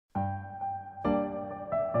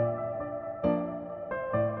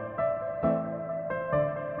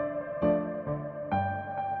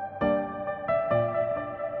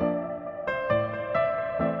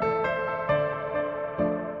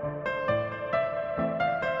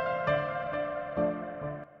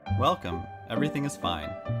Welcome. Everything is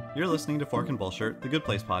fine. You're listening to Forkin Bullshirt, the Good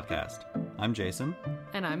Place podcast. I'm Jason.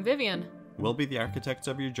 And I'm Vivienne. We'll be the architects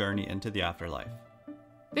of your journey into the afterlife.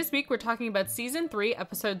 This week we're talking about Season 3,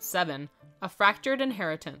 Episode 7, A Fractured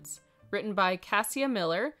Inheritance, written by Cassia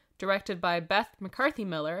Miller, directed by Beth McCarthy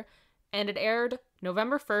Miller, and it aired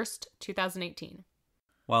November 1st, 2018.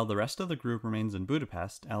 While the rest of the group remains in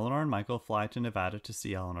Budapest, Eleanor and Michael fly to Nevada to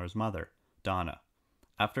see Eleanor's mother, Donna.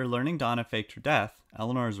 After learning Donna faked her death,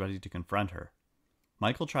 Eleanor is ready to confront her.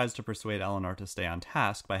 Michael tries to persuade Eleanor to stay on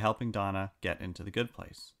task by helping Donna get into the good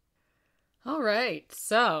place. All right,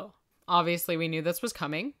 so obviously we knew this was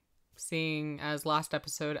coming, seeing as last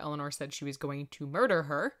episode Eleanor said she was going to murder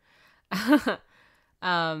her.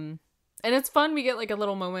 And it's fun, we get like a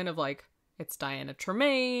little moment of like, it's Diana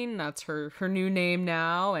Tremaine, that's her new name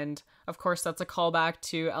now, and of course that's a callback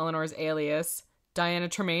to Eleanor's alias, Diana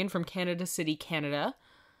Tremaine from Canada City, Canada.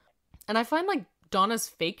 And I find like Donna's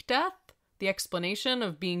fake death, the explanation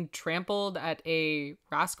of being trampled at a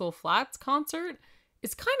Rascal Flatts concert,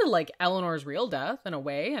 is kind of like Eleanor's real death in a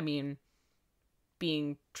way. I mean,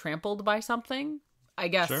 being trampled by something. I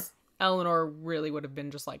guess sure. Eleanor really would have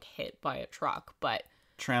been just like hit by a truck, but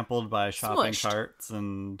trampled by shopping smushed. Carts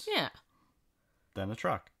and then a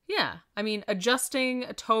truck. Yeah. I mean, adjusting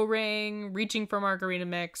a toe ring, reaching for margarita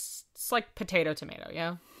mix, it's like potato tomato,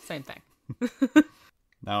 yeah? Same thing.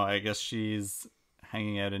 Now, I guess she's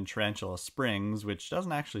hanging out in Tarantula Springs, which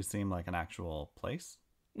doesn't actually seem like an actual place.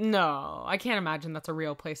 No, I can't imagine that's a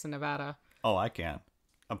real place in Nevada. Oh, I can.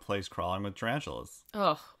 A place crawling with tarantulas.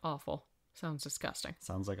 Ugh, awful. Sounds disgusting.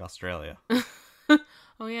 Sounds like Australia.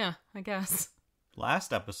 Oh yeah, I guess.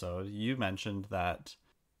 Last episode, you mentioned that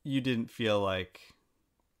you didn't feel like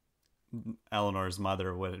Eleanor's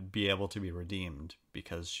mother would be able to be redeemed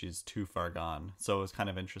because she's too far gone. So it was kind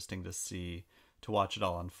of interesting to watch it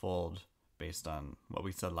all unfold based on what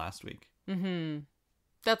we said last week. Mm-hmm.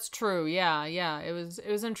 That's true. Yeah. It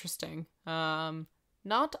was interesting.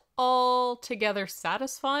 Not altogether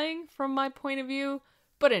satisfying from my point of view,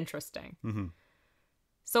 but interesting. Mm-hmm.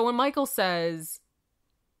 So when Michael says,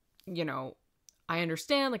 you know, I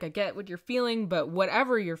understand, like I get what you're feeling, but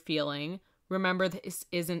whatever you're feeling, remember this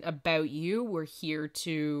isn't about you. We're here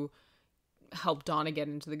to help Donna get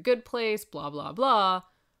into the good place, blah, blah, blah.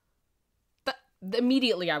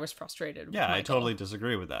 Immediately I was frustrated with Michael. I totally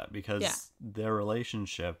disagree with that because their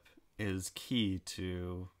relationship is key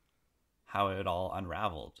to how it all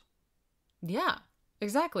unraveled. Yeah,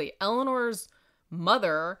 exactly. Eleanor's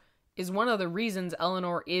mother is one of the reasons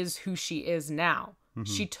Eleanor is who she is now.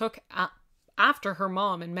 Mm-hmm. She took after her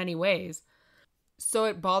mom in many ways. So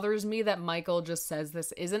it bothers me that Michael just says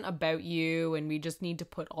this isn't about you and we just need to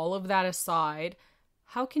put all of that aside.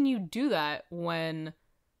 How can you do that when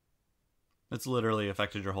it's literally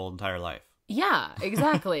affected your whole entire life? Yeah,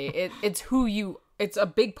 exactly. It's a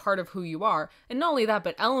big part of who you are. And not only that,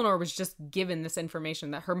 but Eleanor was just given this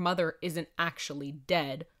information that her mother isn't actually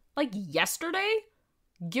dead. Like yesterday?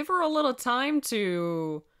 Give her a little time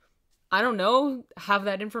to, I don't know, have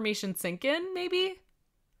that information sink in, maybe?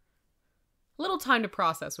 A little time to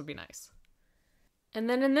process would be nice. And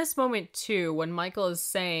then in this moment, too, when Michael is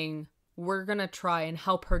saying, we're gonna try and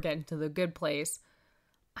help her get into the good place,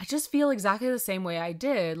 I just feel exactly the same way I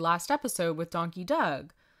did last episode with Donkey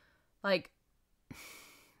Doug. Like,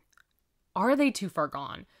 are they too far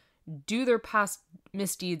gone? Do their past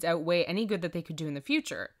misdeeds outweigh any good that they could do in the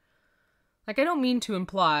future? Like, I don't mean to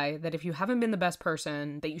imply that if you haven't been the best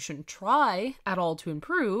person, that you shouldn't try at all to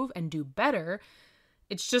improve and do better.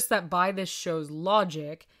 It's just that by this show's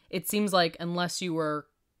logic, it seems like unless you were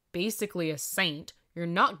basically a saint, you're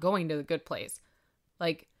not going to the good place.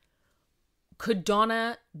 Like, could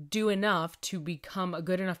Donna do enough to become a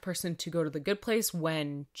good enough person to go to the good place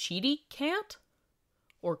when Chidi can't?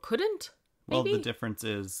 Or couldn't? Maybe? Well, the difference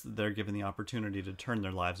is they're given the opportunity to turn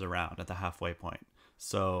their lives around at the halfway point.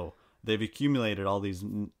 So they've accumulated all these,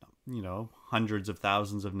 hundreds of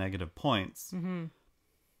thousands of negative points. Mm-hmm.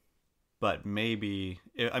 But maybe,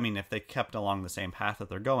 if they kept along the same path that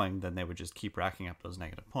they're going, then they would just keep racking up those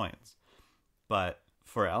negative points. But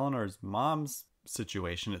for Eleanor's mom's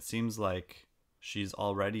situation, it seems like she's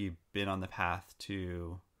already been on the path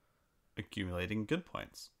to accumulating good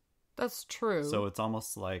points. That's true. So it's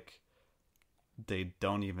almost like they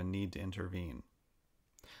don't even need to intervene.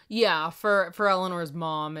 Yeah, for Eleanor's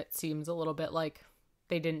mom, it seems a little bit like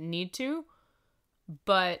they didn't need to.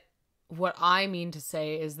 But what I mean to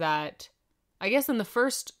say is that, I guess in the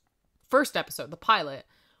first episode, the pilot,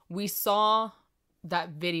 we saw that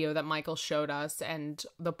video that Michael showed us and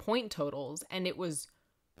the point totals, and it was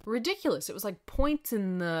ridiculous. It was like points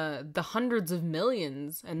in the hundreds of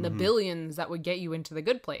millions and the billions that would get you into the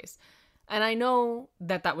good place. And I know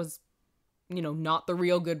that was, not the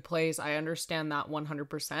real good place. I understand that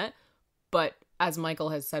 100%. But as Michael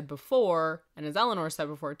has said before, and as Eleanor said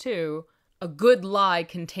before too, a good lie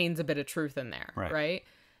contains a bit of truth in there, right?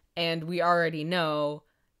 And we already know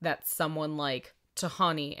that someone like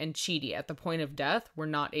Tahani and Chidi at the point of death were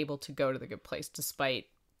not able to go to the good place despite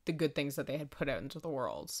the good things that they had put out into the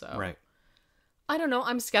world. So I don't know.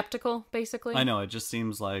 I'm skeptical, basically. I know. It just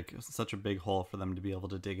seems like such a big hole for them to be able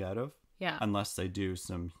to dig out of. Yeah. Unless they do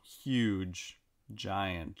some huge,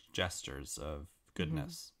 giant gestures of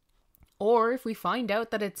goodness. Or if we find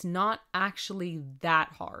out that it's not actually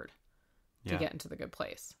that hard to get into the good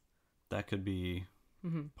place. That could be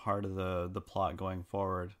part of the plot going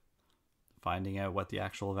forward. Finding out what the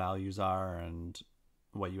actual values are and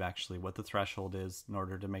what the threshold is in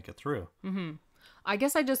order to make it through. I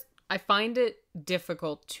guess I find it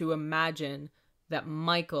difficult to imagine that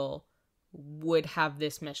Michael would have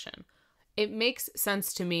this mission. It makes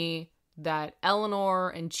sense to me that Eleanor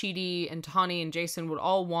and Chidi and Tahani and Jason would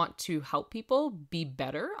all want to help people be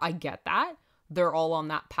better. I get that. They're all on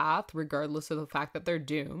that path, regardless of the fact that they're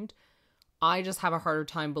doomed. I just have a harder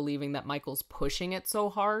time believing that Michael's pushing it so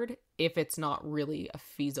hard if it's not really a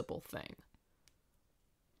feasible thing.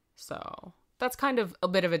 So that's kind of a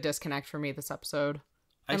bit of a disconnect for me this episode.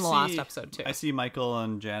 And the last episode too. I see Michael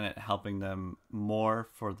and Janet helping them more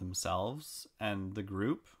for themselves and the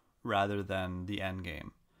group rather than the end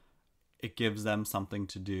game. It gives them something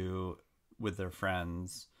to do with their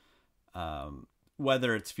friends.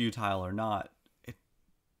 Whether it's futile or not, it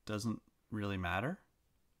doesn't really matter.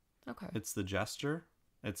 Okay. It's the gesture.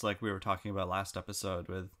 It's like we were talking about last episode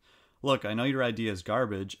with, look, I know your idea is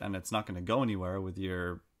garbage and it's not going to go anywhere with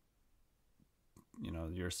your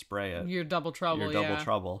spray at your double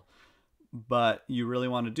trouble, but you really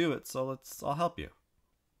want to do it, so I'll help you.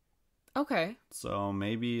 Okay. So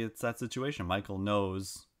maybe it's that situation. Michael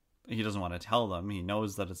knows he doesn't want to tell them. He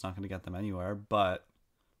knows that it's not going to get them anywhere, but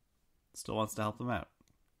still wants to help them out.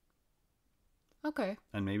 Okay.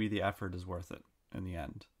 And maybe the effort is worth it in the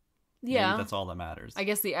end. Yeah. Maybe that's all that matters. I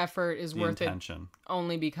guess the effort is worth intention. It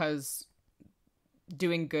only because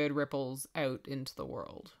doing good ripples out into the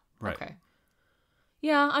world. Right. Okay.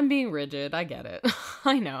 Yeah, I'm being rigid. I get it.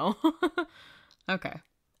 I know. Okay.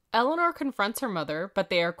 Eleanor confronts her mother, but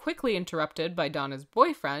they are quickly interrupted by Donna's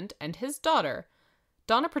boyfriend and his daughter.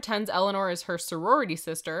 Donna pretends Eleanor is her sorority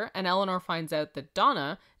sister, and Eleanor finds out that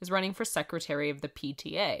Donna is running for secretary of the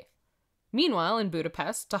PTA. Meanwhile, in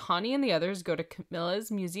Budapest, Tahani and the others go to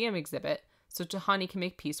Kamilah's museum exhibit so Tahani can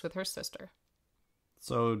make peace with her sister.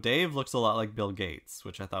 So Dave looks a lot like Bill Gates,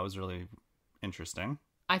 which I thought was really interesting.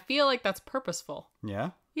 I feel like that's purposeful.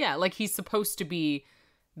 Yeah? Yeah, like he's supposed to be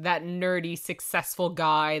that nerdy, successful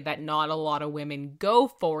guy that not a lot of women go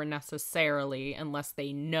for necessarily unless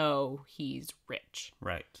they know he's rich.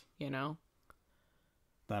 Right. You know?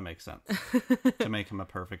 That makes sense. To make him a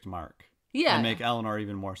perfect mark. Yeah. And make Eleanor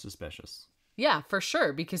even more suspicious. Yeah, for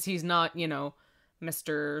sure. Because he's not,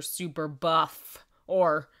 Mr. Super Buff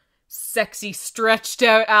or sexy, stretched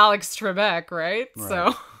out Alex Trebek, right?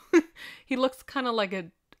 So he looks kind of like a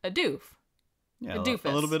doof. Yeah, a doofus. A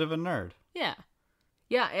little bit of a nerd. Yeah.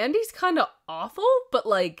 Yeah, and he's kind of awful, but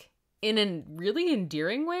like in a really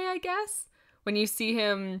endearing way, I guess. When you see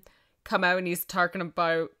him come out and he's talking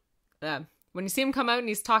about, when you see him come out and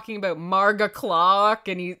he's talking about Marga Clock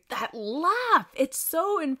and that laugh, it's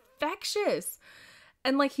so infectious.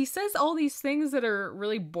 And like he says all these things that are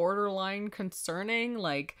really borderline concerning,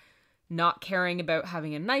 like not caring about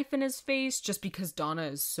having a knife in his face just because Donna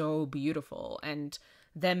is so beautiful, and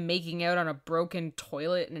them making out on a broken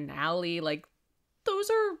toilet in an alley, like those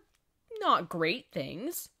are not great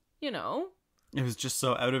things, It was just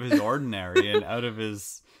so out of his ordinary and out of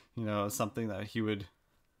his, something that he would,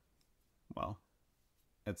 I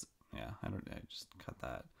just cut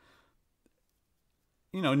that.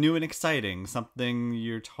 New and exciting, something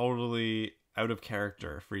you're totally out of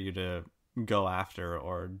character for you to go after,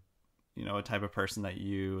 or, a type of person that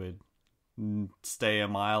you would stay a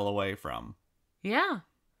mile away from. Yeah.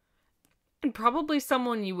 And probably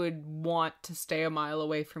someone you would want to stay a mile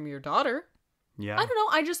away from your daughter. Yeah. I don't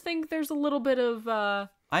know. I just think there's a little bit of a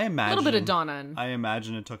little bit of Donna. I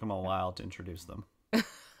imagine it took him a while to introduce them.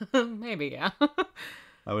 Maybe, yeah.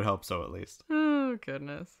 I would hope so, at least. Oh,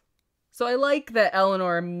 goodness. So I like that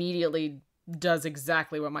Eleanor immediately does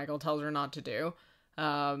exactly what Michael tells her not to do.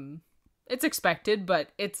 It's expected, but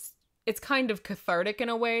it's kind of cathartic in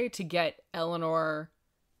a way to get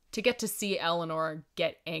to see Eleanor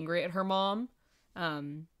get angry at her mom.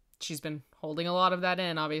 she's been holding a lot of that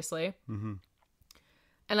in, obviously. Mm-hmm.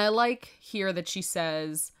 And I like here that she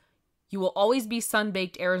says, "You will always be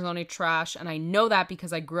sun-baked Arizona trash, and I know that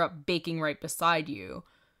because I grew up baking right beside you."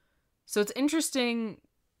 So it's interesting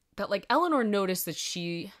that, like, Eleanor noticed that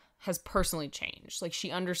she has personally changed. Like,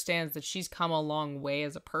 she understands that she's come a long way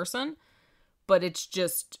as a person, but it's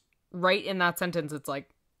just right in that sentence, it's like,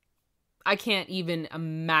 I can't even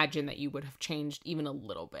imagine that you would have changed even a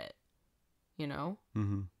little bit, you know?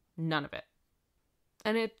 Mm-hmm. None of it.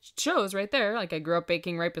 And it shows right there, like, I grew up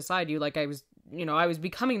baking right beside you, like I was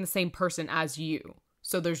becoming the same person as you,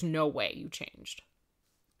 so there's no way you changed.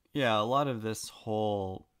 Yeah, a lot of this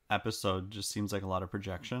whole episode just seems like a lot of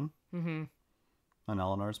projection on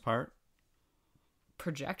Eleanor's part.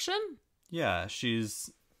 Projection? Yeah,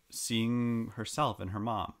 she's seeing herself in her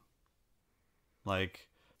mom. Like,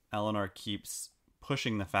 Eleanor keeps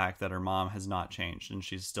pushing the fact that her mom has not changed and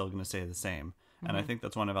she's still going to stay the same. And I think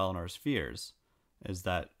that's one of Eleanor's fears, is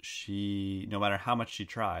that she, no matter how much she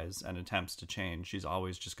tries and attempts to change, she's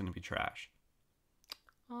always just going to be trash.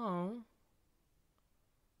 Oh.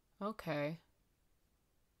 Okay.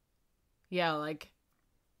 Yeah, like,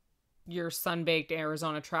 you're sun-baked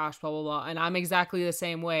Arizona trash, blah, blah, blah. And I'm exactly the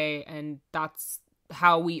same way, and that's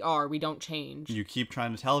how we are. We don't change. You keep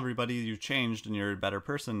trying to tell everybody you changed and you're a better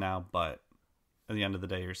person now, but at the end of the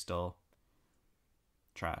day, you're still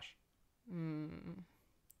trash.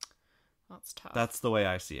 That's tough. That's the way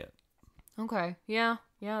I see it. Okay. Yeah,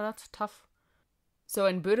 that's tough. So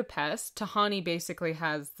in Budapest, Tahani basically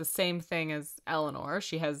has the same thing as Eleanor.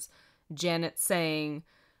 She has Janet saying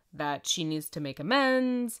that she needs to make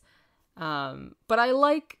amends. But I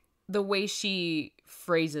like the way she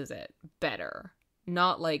phrases it better.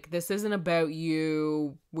 Not like, this isn't about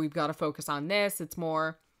you, we've got to focus on this. It's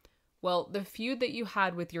more, well, the feud that you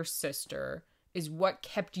had with your sister is what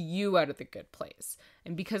kept you out of the good place.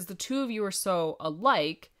 And because the two of you are so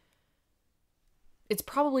alike, it's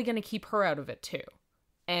probably going to keep her out of it too.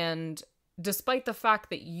 And despite the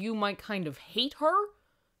fact that you might kind of hate her,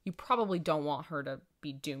 you probably don't want her to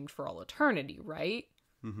be doomed for all eternity, right?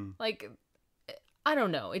 Mm-hmm. Like, I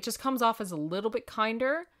don't know. It just comes off as a little bit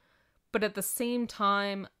kinder. But at the same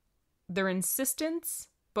time, their insistence,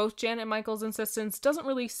 both Janet and Michael's insistence, doesn't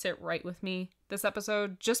really sit right with me this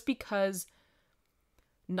episode, just because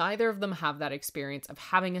neither of them have that experience of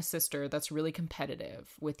having a sister that's really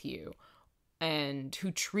competitive with you and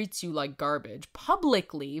who treats you like garbage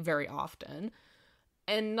publicly very often.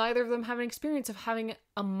 And neither of them have an experience of having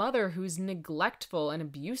a mother who's neglectful and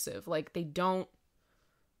abusive. Like, they don't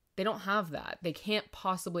have that. They can't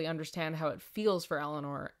possibly understand how it feels for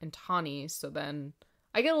Eleanor and Tahani. So then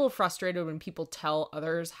I get a little frustrated when people tell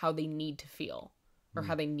others how they need to feel or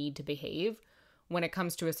how they need to behave when it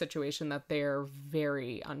comes to a situation that they're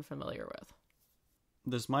very unfamiliar with.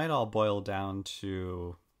 This might all boil down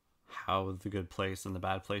to how the good place and the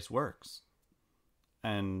bad place works.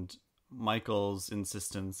 And Michael's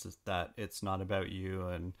insistence is that it's not about you,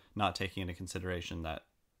 and not taking into consideration that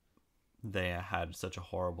they had such a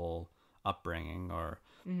horrible upbringing, or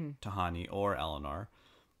Tahani or Eleanor,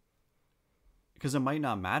 because it might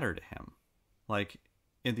not matter to him. Like,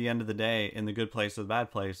 at the end of the day, in the good place or the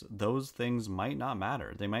bad place, those things might not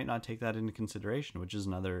matter. They might not take that into consideration, which is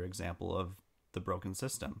another example of the broken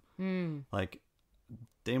system. Like,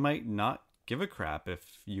 they might not give a crap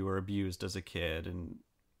if you were abused as a kid, and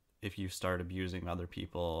if you start abusing other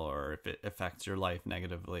people, or if it affects your life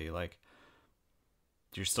negatively. Like,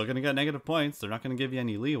 you're still going to get negative points. They're not going to give you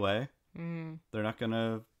any leeway. They're not going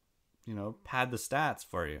to, pad the stats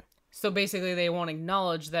for you. So basically they won't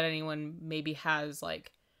acknowledge that anyone maybe has,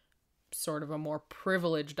 like, sort of a more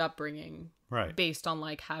privileged upbringing. Right. Based on,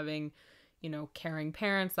 like, having, caring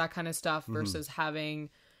parents, that kind of stuff, versus having,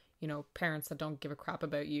 parents that don't give a crap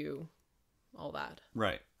about you, all that.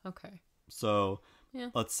 Right. Okay. So yeah.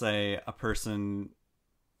 Let's say a person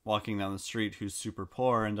walking down the street who's super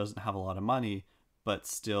poor and doesn't have a lot of money, but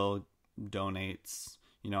still donates,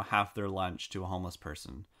 half their lunch to a homeless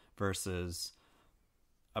person, versus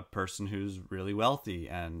a person who's really wealthy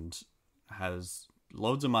and has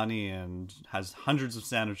loads of money and has hundreds of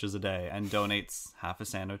sandwiches a day and donates half a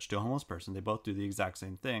sandwich to a homeless person. They both do the exact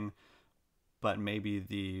same thing, but maybe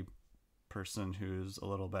the person who's a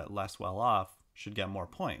little bit less well off should get more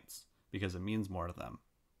points because it means more to them.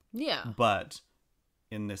 Yeah. But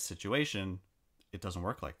in this situation, it doesn't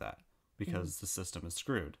work like that, because the system is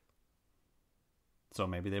screwed. So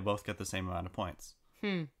maybe they both get the same amount of points.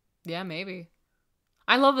 Yeah, maybe.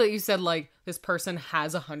 I love that you said, like, this person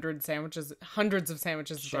has hundreds of sandwiches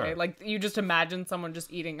a day. Like, you just imagine someone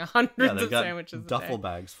just eating hundreds of sandwiches a day. Duffel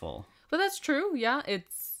bags full. But that's true. Yeah,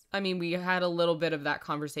 I mean, we had a little bit of that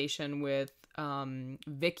conversation with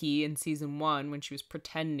Vicky in season 1 when she was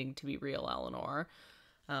pretending to be real Eleanor.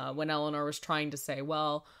 When Eleanor was trying to say,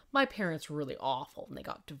 well, my parents were really awful and they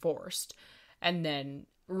got divorced. And then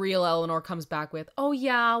real Eleanor comes back with, oh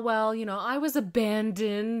yeah, well, you know, I was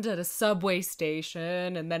abandoned at a subway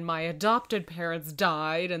station and then my adopted parents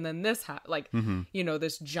died and then this you know,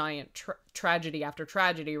 this giant tragedy after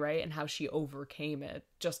tragedy, right? And how she overcame it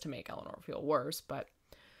just to make Eleanor feel worse. But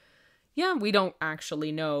yeah, we don't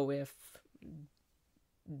actually know if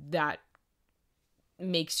that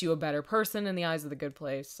makes you a better person in the eyes of the good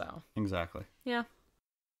place, so. Exactly. Yeah.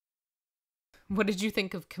 What did you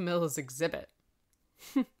think of Camillah's exhibit?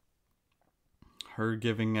 Her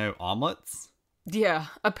giving out omelets? Yeah,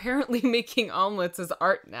 apparently making omelets is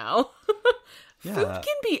art now. Yeah. Food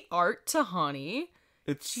can be art, Tahani.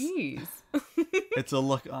 Jeez. It's a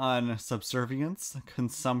look on subservience,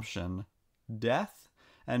 consumption, death,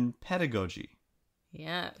 and pedagogy.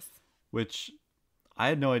 Yes. Which I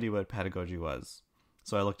had no idea what pedagogy was,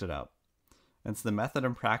 so I looked it up. It's the method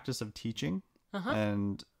and practice of teaching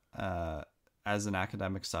and as an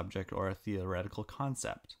academic subject or a theoretical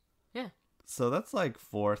concept. Yeah. So that's like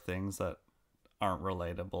 4 things that aren't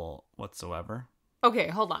relatable whatsoever. Okay,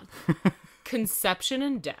 hold on. Conception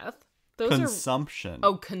and death. Those Consumption.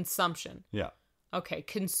 Oh, consumption. Yeah. Okay,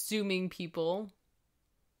 consuming people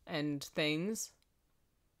and things.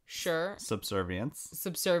 Sure. Subservience.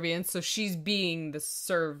 Subservience. So she's being the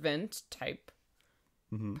servant type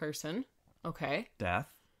person. Okay. Death.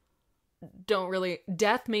 Don't really.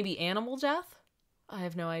 Death, maybe animal death? I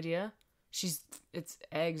have no idea. It's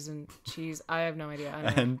eggs and cheese. I have no idea. I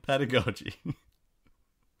don't know. And pedagogy.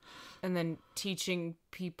 And then teaching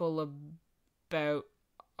people about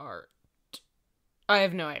art. I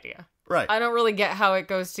have no idea. Right. I don't really get how it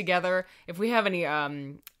goes together. If we have any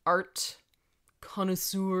art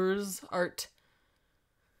connoisseurs, art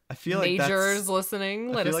I feel like majors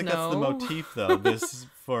listening, let us know. I feel like that's the motif, though. This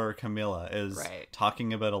for Kamilah is right.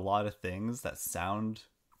 talking about a lot of things that sound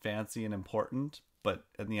fancy and important, but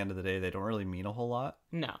at the end of the day, they don't really mean a whole lot.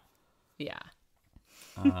 No. Yeah.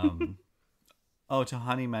 Oh,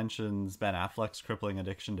 Tahani mentions Ben Affleck's crippling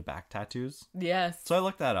addiction to back tattoos. Yes. So I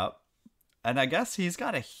looked that up, and I guess he's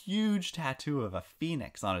got a huge tattoo of a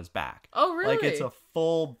phoenix on his back. Oh, really? Like it's a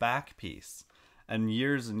full back piece. And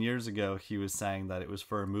years ago, he was saying that it was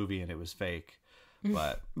for a movie and it was fake.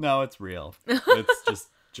 But no, it's real. It's just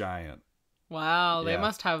giant. Wow, they Yeah.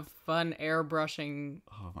 must have fun airbrushing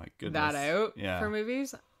Oh my goodness. that out Yeah. for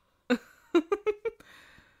movies.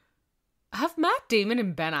 Have Matt Damon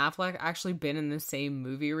and Ben Affleck actually been in the same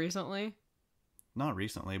movie recently? Not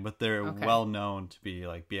recently, but they're Okay. well known to be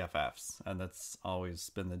like BFFs. And that's always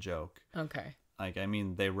been the joke. Okay. Like, I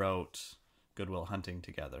mean, they wrote Good Will Hunting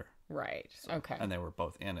together. Right. So, okay. And they were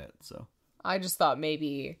both in it, so. I just thought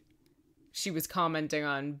maybe she was commenting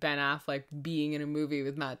on Ben Affleck being in a movie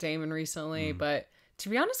with Matt Damon recently, but to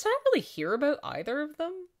be honest, I don't really hear about either of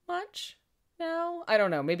them much now. I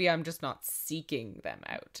don't know. Maybe I'm just not seeking them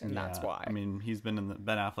out, and that's why. I mean, Ben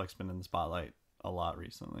Affleck's been in the spotlight a lot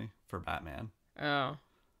recently for Batman. Oh.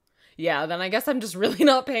 Yeah, then I guess I'm just really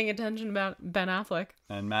not paying attention about Ben Affleck.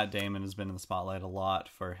 And Matt Damon has been in the spotlight a lot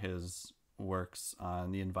for his works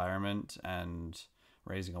on the environment and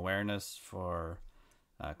raising awareness for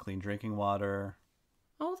clean drinking water.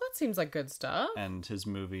 Oh, that seems like good stuff. And his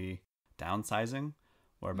movie Downsizing,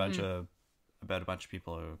 where about a bunch of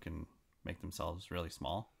people who can make themselves really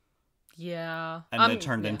small. Yeah. And it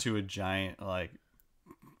turned into a giant, like,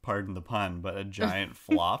 pardon the pun, but a giant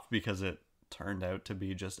flop because it turned out to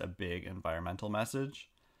be just a big environmental message.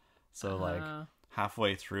 So like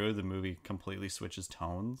halfway through, the movie completely switches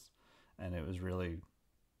tones, and it was really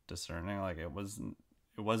discerning. Like it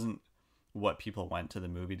wasn't what people went to the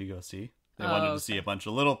movie to go see. They wanted to see a bunch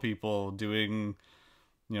of little people doing,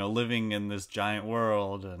 living in this giant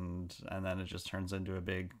world, and then it just turns into a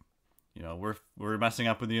big, we're messing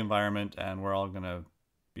up with the environment, and we're all gonna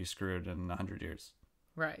be screwed in 100 years.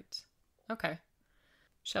 Right. Okay.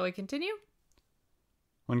 Shall we continue?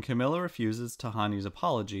 When Kamilah refuses Tahani's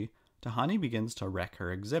apology, Tahani begins to wreck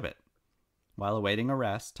her exhibit. While awaiting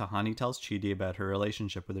arrest, Tahani tells Chidi about her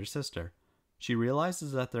relationship with her sister. She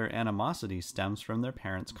realizes that their animosity stems from their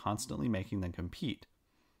parents constantly making them compete.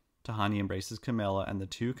 Tahani embraces Kamilah, and the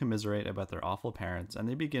two commiserate about their awful parents, and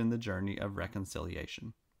they begin the journey of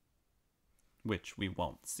reconciliation. Which we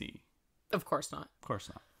won't see. Of course not. Of course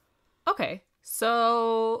not. Okay,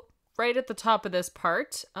 so right at the top of this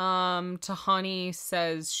part, Tahani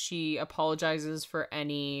says she apologizes for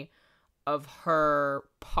any of her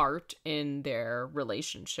part in their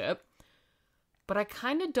relationship. But I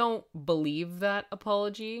kind of don't believe that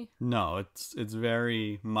apology. No, it's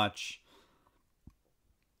very much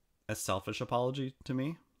a selfish apology to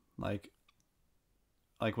me. Like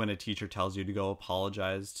when a teacher tells you to go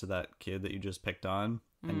apologize to that kid that you just picked on,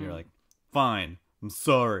 and you're like, fine, I'm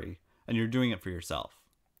sorry. And you're doing it for yourself.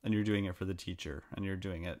 And you're doing it for the teacher. And you're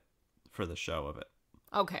doing it for the show of it.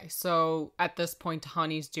 Okay, so at this point,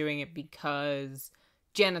 Tahani's doing it because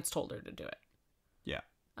Janet's told her to do it. Yeah.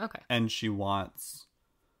 Okay. And she wants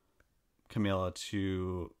Kamilah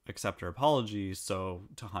to accept her apology so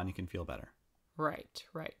Tahani can feel better. Right.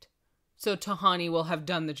 So Tahani will have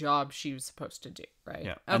done the job she was supposed to do, right?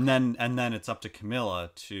 Yeah. Okay. And then it's up to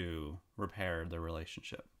Kamilah to repair the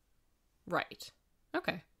relationship. Right.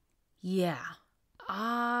 Okay. Yeah.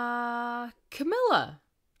 Kamilah.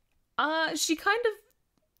 She kind of...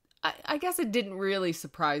 I guess it didn't really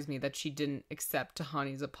surprise me that she didn't accept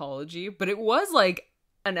Tahani's apology, but it was like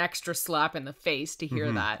an extra slap in the face to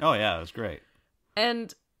hear that. Oh, yeah, it was great.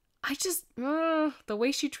 And I just... the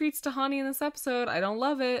way she treats Tahani in this episode, I don't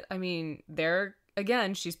love it. I mean,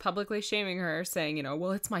 again, she's publicly shaming her, saying,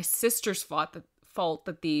 well, it's my sister's fault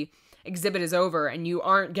that the exhibit is over and you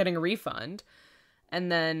aren't getting a refund.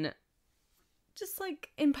 And then... just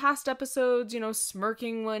like in past episodes,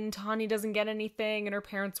 smirking when Tahani doesn't get anything and her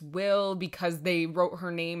parents will because they wrote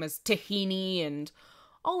her name as Tahini and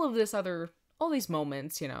all these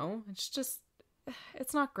moments, it's just,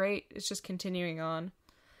 it's not great. It's just continuing on.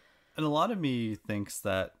 And a lot of me thinks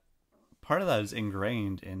that part of that is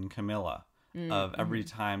ingrained in Kamilah. Of every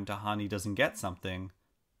time Tahani doesn't get something,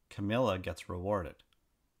 Kamilah gets rewarded.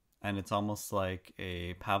 And it's almost like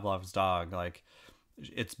a Pavlov's dog, like...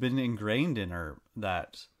 it's been ingrained in her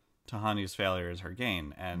that Tahani's failure is her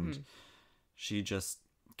gain, and she just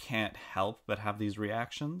can't help but have these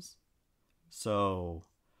reactions. So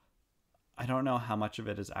I don't know how much of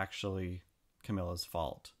it is actually Kamilah's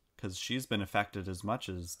fault, because she's been affected as much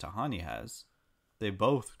as Tahani has. They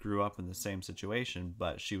both grew up in the same situation,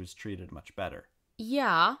 but she was treated much better.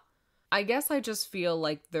 Yeah. I guess I just feel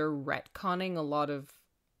like they're retconning a lot of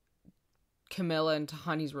Kamilah and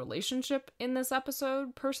Tahani's relationship in this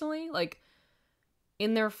episode, personally. Like,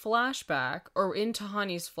 in their flashback, or in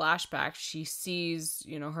Tahani's flashback, she sees,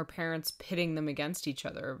 her parents pitting them against each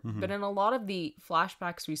other. But in a lot of the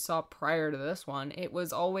flashbacks we saw prior to this one, it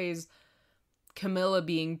was always Kamilah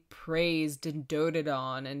being praised and doted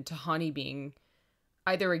on, and Tahani being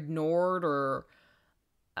either ignored or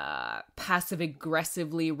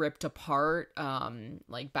passive-aggressively ripped apart.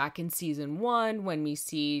 Like back in season 1, when we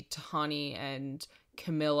see Tahani and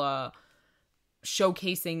Kamilah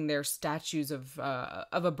showcasing their statues of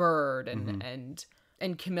a bird,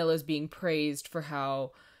 and Camillah's being praised for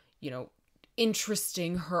how,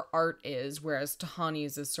 interesting her art is, whereas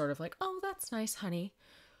Tahani's is sort of like, oh, that's nice, honey.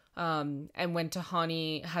 And when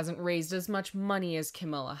Tahani hasn't raised as much money as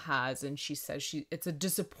Kamilah has, and she says it's a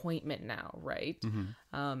disappointment now, right?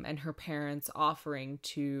 And her parents offering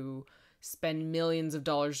to spend millions of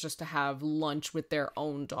dollars just to have lunch with their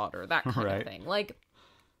own daughter, that kind of thing. Like,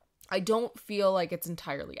 I don't feel like it's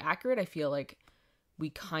entirely accurate. I feel like we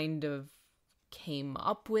kind of came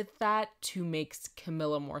up with that to make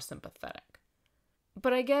Kamilah more sympathetic.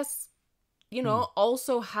 But I guess...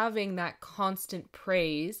 also having that constant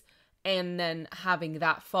praise and then having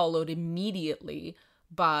that followed immediately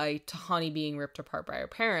by Tahani being ripped apart by her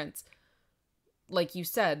parents, like you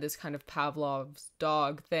said, this kind of Pavlov's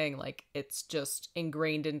dog thing, like, it's just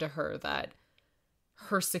ingrained into her that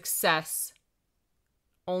her success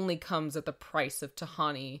only comes at the price of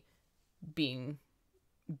Tahani being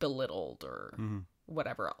belittled or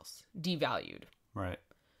whatever else, devalued. Right.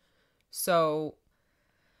 So...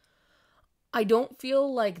 I don't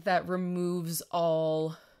feel like that removes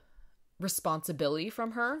all responsibility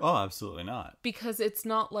from her. Oh, absolutely not. Because it's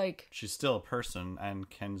not like... she's still a person and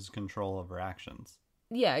has control of her actions.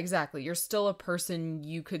 Yeah, exactly. You're still a person.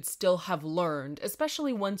 You could still have learned,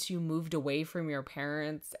 especially once you moved away from your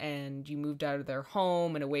parents and you moved out of their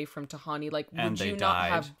home and away from Tahani. Like, and would they you died. not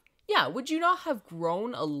have... Yeah, would you not have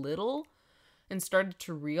grown a little and started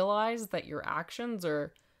to realize that your actions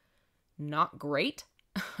are not great?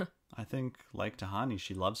 I think, like Tahani,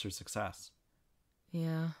 she loves her success.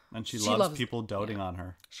 Yeah. And she loves people doting on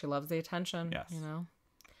her. She loves the attention. Yes.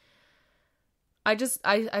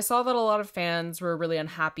 I saw that a lot of fans were really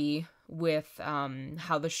unhappy with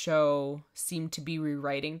how the show seemed to be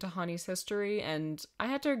rewriting Tahani's history, and I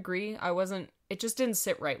had to agree. It just didn't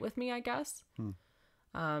sit right with me, I guess.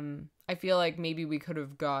 I feel like maybe we could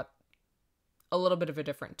have got a little bit of a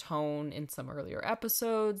different tone in some earlier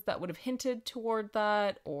episodes that would have hinted toward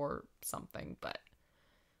that or something, but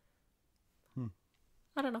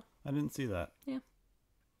I don't know. I didn't see that. Yeah.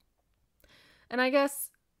 And I guess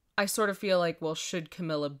I sort of feel like, well, should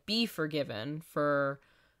Kamilah be forgiven for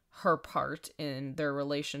her part in their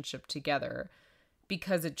relationship together?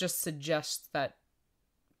 Because it just suggests that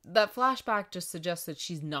flashback just suggests that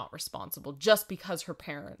she's not responsible just because her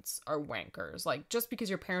parents are wankers. Like, just because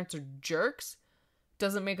your parents are jerks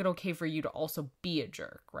doesn't make it okay for you to also be a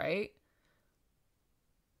jerk, right?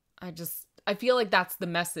 I feel like that's the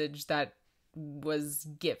message that was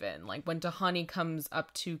given. Like, when Tahani comes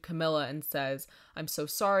up to Kamilah and says, I'm so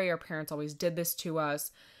sorry, our parents always did this to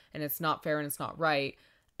us, and it's not fair and it's not right.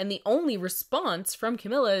 And the only response from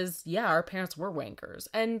Kamilah is, yeah, our parents were wankers.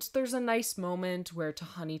 And there's a nice moment where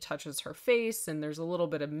Tahani touches her face and there's a little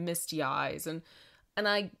bit of misty eyes. And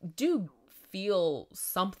I do feel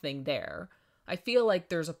something there. I feel like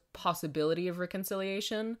there's a possibility of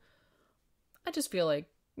reconciliation. I just feel like,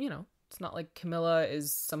 it's not like Kamilah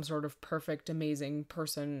is some sort of perfect, amazing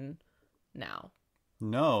person now.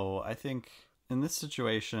 No, I think in this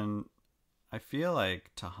situation, I feel like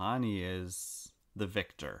Tahani is the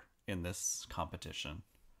victor in this competition.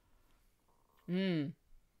 In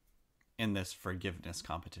this forgiveness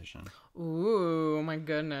competition. Ooh, my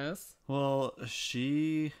goodness. Well,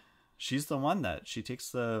 she's the one that she takes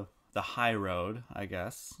the high road, I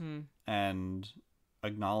guess, and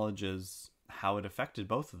acknowledges how it affected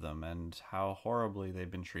both of them and how horribly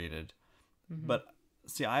they've been treated. But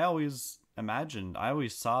see, I always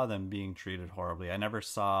saw them being treated horribly. I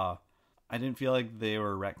didn't feel like they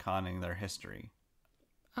were retconning their history.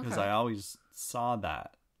 Because I always saw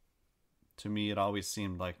that. To me, it always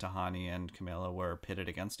seemed like Tahani and Kamilah were pitted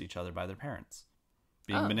against each other by their parents,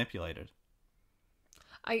 being manipulated.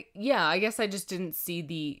 I guess I just didn't see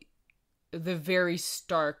the very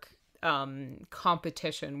stark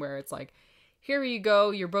competition where it's like, here you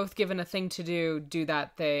go, you're both given a thing to do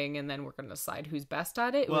that thing, and then we're going to decide who's best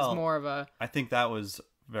at it. It was more of a... I think that was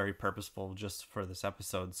very purposeful just for this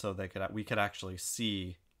episode, so we could actually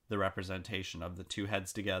see the representation of the two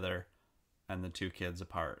heads together and the two kids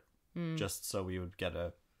apart, just so we would get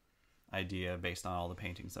a idea based on all the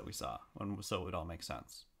paintings that we saw, so it would all make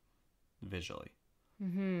sense visually.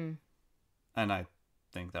 And I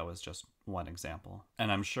think that was just one example.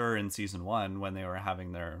 And I'm sure in season 1, when they were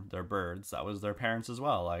having their birds, that was their parents as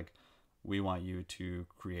well. Like, we want you to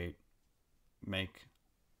make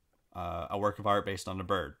a work of art based on a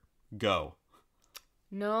bird. Go.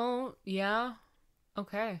 No, yeah.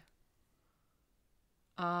 Okay.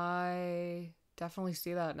 I definitely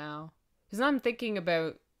see that now. Because I'm thinking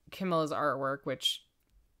about Kamilah's artwork, which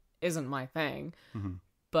isn't my thing.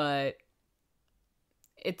 But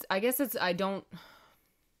I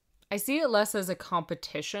see it less as a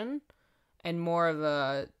competition and more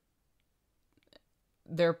of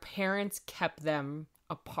their parents kept them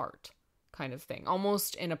apart kind of thing.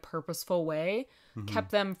 Almost in a purposeful way.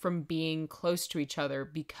 Kept them from being close to each other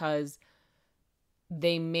because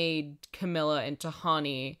they made Kamilah and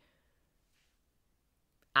Tahani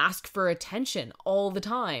ask for attention all the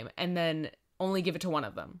time and then only give it to one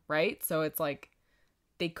of them, right? So it's like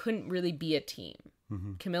they couldn't really be a team.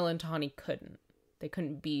 Kamilah and Tahani couldn't. They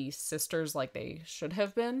couldn't be sisters like they should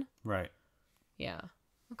have been. Right. Yeah.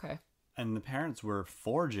 Okay. And the parents were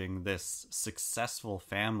forging this successful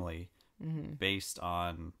family based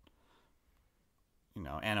on,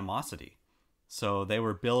 animosity. So they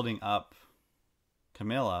were building up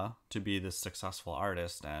Kamilah to be this successful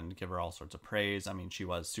artist and give her all sorts of praise. I mean, she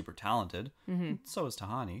was super talented. So is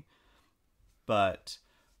Tahani. But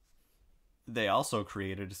they also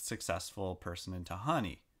created a successful person in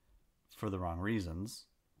Tahani for the wrong reasons,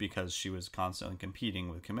 because she was constantly competing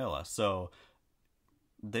with Kamilah. So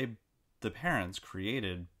the parents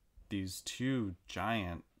created these two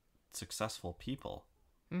giant successful people.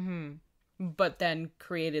 But then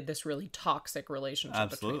created this really toxic relationship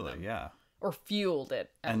between them. Yeah. Or fueled it,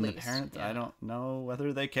 at least. And the parents, I don't know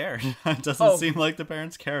whether they cared. It doesn't seem like the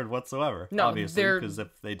parents cared whatsoever. No, obviously, because if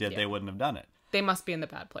they did, they wouldn't have done it. They must be in the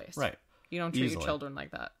bad place. Right. You don't treat your children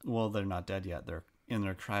like that. Well, they're not dead yet. They're in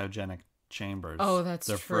their cryogenic chambers. Oh, that's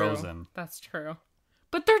true. They're frozen. That's true.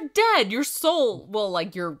 But they're dead. Your soul,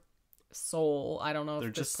 your soul, I don't know if they're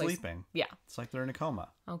just sleeping. Yeah. It's like they're in a coma.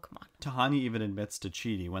 Oh, come on. Tahani even admits to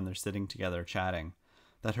Chidi when they're sitting together chatting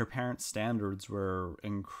that her parents' standards were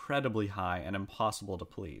incredibly high and impossible to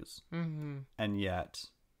please. And yet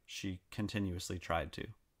she continuously tried to.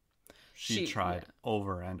 She tried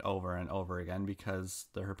over and over and over again because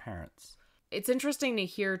they're her parents. It's interesting to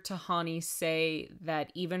hear Tahani say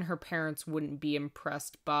that even her parents wouldn't be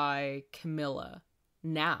impressed by Kamilah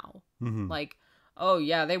now. Like, oh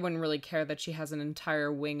yeah, they wouldn't really care that she has an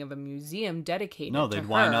entire wing of a museum dedicated No, to her.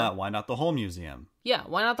 why not the whole museum? Yeah,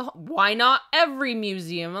 why not every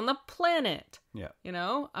museum on the planet? Yeah. You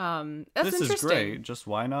know? That's this interesting. is great, just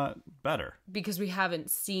why not better? Because we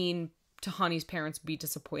haven't seen Tahani's parents be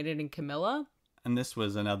disappointed in Kamilah. And this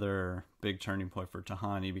was another big turning point for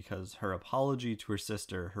Tahani because her apology to her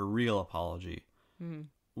sister, her real apology,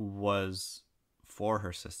 was for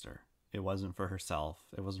her sister. It wasn't for herself.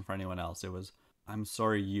 It wasn't for anyone else. It was, I'm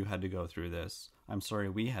sorry you had to go through this. I'm sorry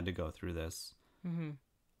we had to go through this. Mm-hmm.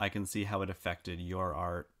 I can see how it affected your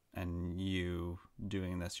art and you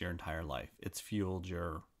doing this your entire life. It's fueled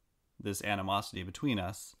this animosity between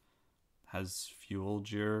us has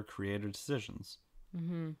fueled your creative decisions.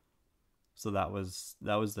 Mm-hmm. So that was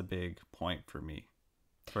the big point for me,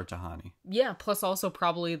 for Tahani. Yeah, plus also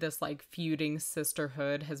probably this like feuding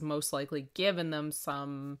sisterhood has most likely given them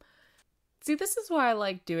some... See, this is why I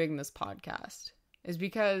like doing this podcast, is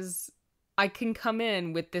because I can come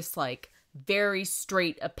in with this like very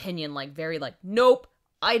straight opinion, like very like, nope,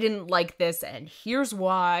 I didn't like this and here's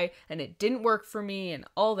why, and it didn't work for me and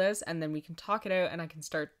all this, and then we can talk it out and I can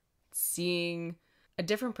start seeing a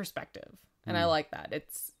different perspective. And I like that.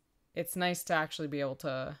 It's nice to actually be able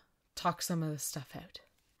to talk some of this stuff out.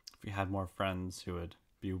 If we had more friends who would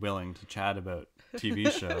be willing to chat about TV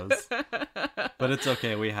shows. But it's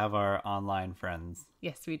okay, we have our online friends.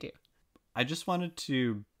 Yes, we do. I just wanted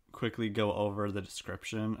to quickly go over the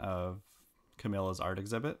description of Kamilah's art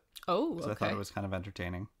exhibit. Oh, because okay. I thought it was kind of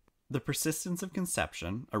entertaining. The Persistence of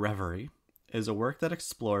Conception, a Reverie, is a work that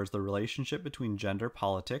explores the relationship between gender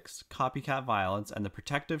politics, copycat violence, and the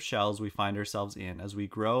protective shells we find ourselves in as we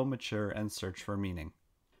grow, mature, and search for meaning.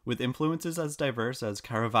 With influences as diverse as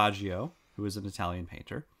Caravaggio, who is an Italian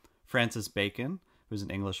painter, Francis Bacon, who is an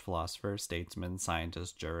English philosopher, statesman,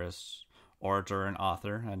 scientist, jurist, orator, and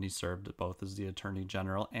author, and he served both as the Attorney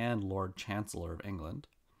General and Lord Chancellor of England,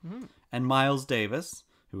 and Miles Davis,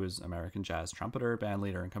 who is American jazz trumpeter,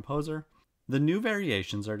 bandleader, and composer. The new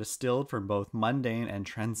variations are distilled from both mundane and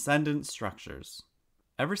transcendent structures.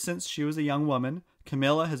 Ever since she was a young woman,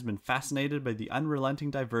 Kamilah has been fascinated by the unrelenting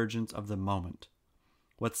divergence of the moment.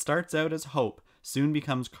 What starts out as hope soon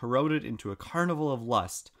becomes corroded into a carnival of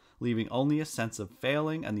lust, leaving only a sense of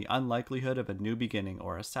failing and the unlikelihood of a new beginning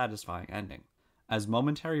or a satisfying ending. As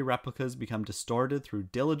momentary replicas become distorted through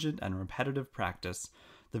diligent and repetitive practice,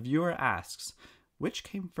 the viewer asks, which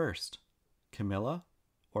came first, Kamilah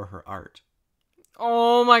or her art?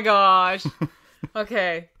 Oh my gosh.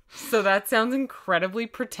 Okay. So that sounds incredibly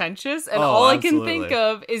pretentious. And all I can absolutely. think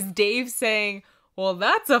of is Dave saying, well,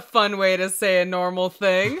 that's a fun way to say a normal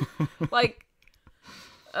thing. Like,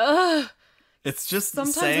 It's just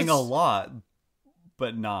Sometimes saying a it's- lot,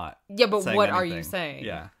 but not. yeah, but saying what are anything. you saying?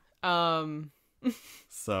 Yeah. Um,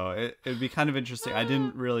 So it'd be kind of interesting. I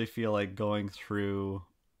didn't really feel like going through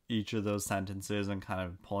each of those sentences and kind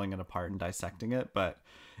of pulling it apart and dissecting it, but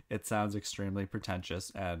it sounds extremely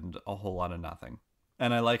pretentious and a whole lot of nothing.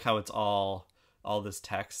 And I like how it's all this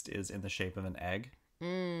text is in the shape of an egg.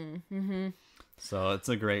 mm-hmm. So it's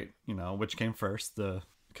a great, which came first, the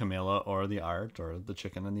Kamilah or the art or the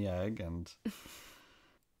chicken and the egg. And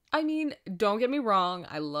I mean, don't get me wrong.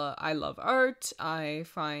 I love art. I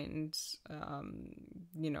find,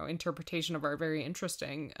 interpretation of art very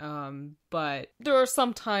interesting. But there are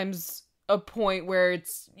sometimes a point where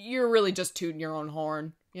you're really just tooting your own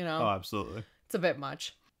horn, oh, absolutely. It's a bit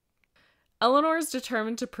much. Eleanor is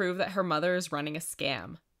determined to prove that her mother is running a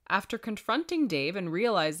scam. After confronting Dave and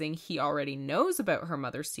realizing he already knows about her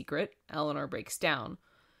mother's secret, Eleanor breaks down.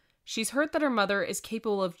 She's hurt that her mother is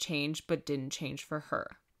capable of change but didn't change for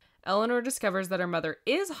her. Eleanor discovers that her mother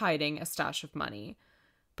is hiding a stash of money,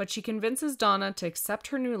 but she convinces Donna to accept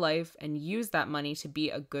her new life and use that money to be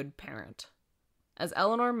a good parent. As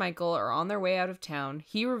Eleanor and Michael are on their way out of town,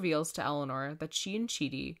 he reveals to Eleanor that she and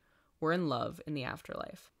Chidi were in love in the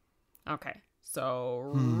afterlife. Okay,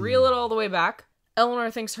 so reel it all the way back.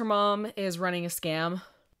 Eleanor thinks her mom is running a scam.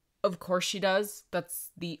 Of course she does. That's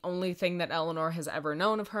the only thing that Eleanor has ever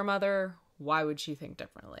known of her mother. Why would she think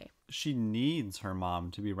differently? She needs her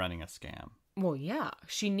mom to be running a scam. Well, yeah.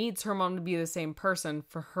 She needs her mom to be the same person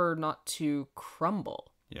for her not to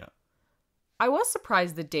crumble. Yeah. I was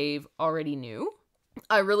surprised that Dave already knew.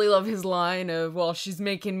 I really love his line of, well, she's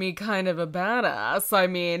making me kind of a badass. I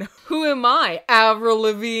mean, who am I? Avril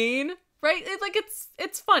Lavigne? Right?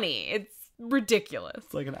 It's funny. It's ridiculous.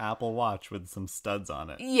 It's like an Apple Watch with some studs on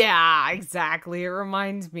it. Yeah, exactly. It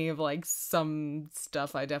reminds me of like some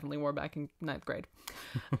stuff I definitely wore back in 9th grade.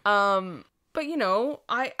 But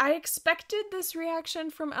I expected this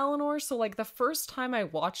reaction from Eleanor. So like the first time I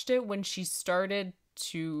watched it, when she started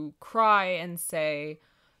to cry and say,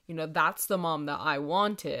 you know, that's the mom that I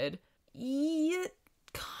wanted, it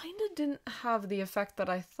kind of didn't have the effect that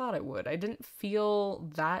I thought it would. I didn't feel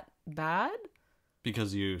that bad.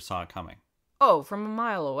 Because you saw it coming. Oh, from a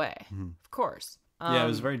mile away. Of course. Yeah, it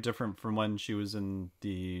was very different from when she was in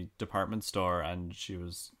the department store and she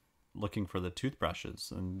was looking for the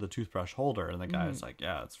toothbrushes and the toothbrush holder. And the guy was like,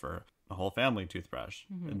 yeah, it's for a whole family toothbrush.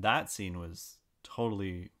 And that scene was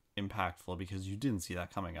totally impactful because you didn't see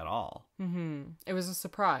that coming at all. It was a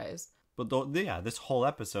surprise. But this whole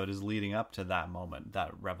episode is leading up to that moment,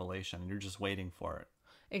 that revelation. And you're just waiting for it.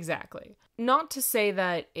 Exactly. Not to say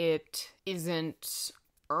that it isn't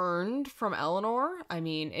earned from Eleanor. I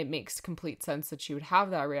mean, it makes complete sense that she would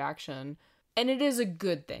have that reaction. And it is a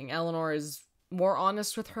good thing. Eleanor is more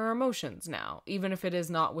honest with her emotions now. Even if it is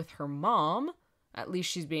not with her mom, at least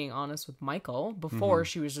she's being honest with Michael. Before,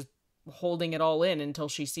 she was just holding it all in until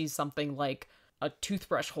she sees something like a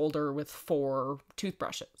toothbrush holder with 4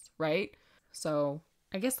 toothbrushes, right? So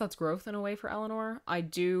I guess that's growth in a way for Eleanor. I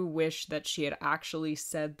do wish that she had actually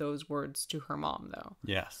said those words to her mom, though.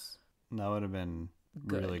 Yes. That would have been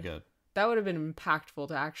really good. That would have been impactful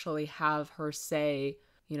to actually have her say,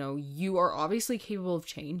 you know, you are obviously capable of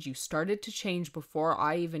change. You started to change before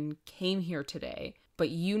I even came here today, but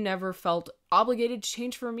you never felt obligated to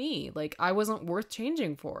change for me. Like, I wasn't worth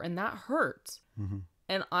changing for, and that hurts.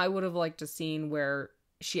 And I would have liked a scene where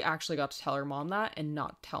she actually got to tell her mom that and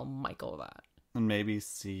not tell Michael that. And maybe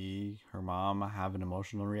see her mom have an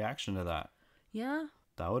emotional reaction to that. Yeah.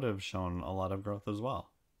 That would have shown a lot of growth as well.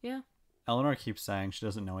 Yeah. Eleanor keeps saying she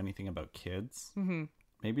doesn't know anything about kids.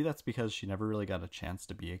 Maybe that's because she never really got a chance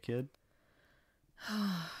to be a kid.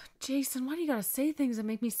 Jason, why do you gotta say things that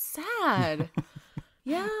make me sad?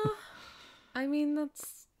 Yeah. I mean,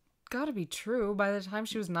 that's gotta be true. By the time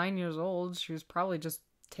she was 9 years old, she was probably just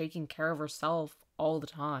taking care of herself all the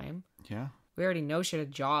time. Yeah. We already know she had a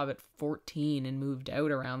job at 14 and moved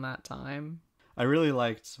out around that time. I really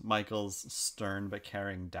liked Michael's stern but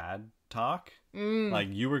caring dad talk. Like,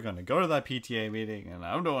 you were going to go to that PTA meeting and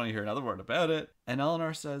I don't want to hear another word about it. And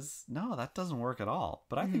Eleanor says, no, that doesn't work at all.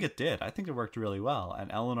 But I think it did. I think it worked really well. And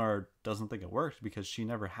Eleanor doesn't think it worked because she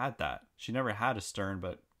never had that. She never had a stern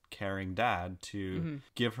but caring dad to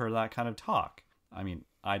give her that kind of talk. I mean,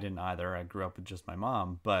 I didn't either. I grew up with just my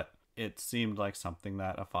mom. But it seemed like something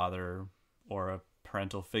that a father or a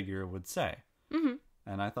parental figure would say.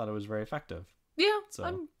 And I thought it was very effective. Yeah, so.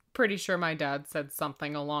 I'm pretty sure my dad said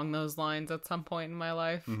something along those lines at some point in my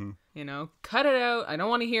life. You know, cut it out. I don't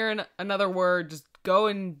want to hear another word. Just go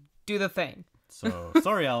and do the thing. So,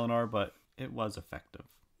 sorry, Eleanor, but it was effective.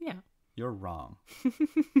 Yeah. You're wrong.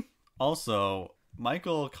 Also,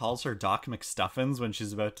 Michael calls her Doc McStuffins when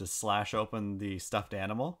she's about to slash open the stuffed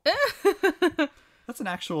animal. That's an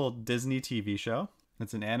actual Disney TV show.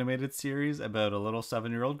 It's an animated series about a little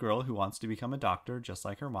 7-year-old girl who wants to become a doctor just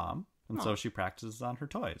like her mom. And so she practices on her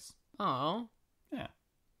toys. Oh. Yeah.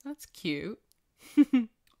 That's cute.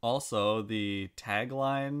 Also, the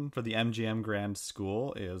tagline for the MGM Grand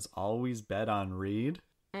School is always bet on Reed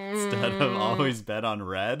instead of always bet on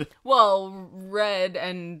Red. Well, Red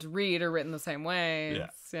and Reed are written the same way. Yeah.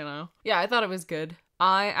 It's, you know. Yeah, I thought it was good.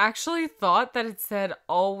 I actually thought that it said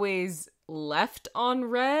always left on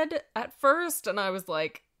Red at first. And I was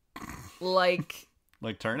like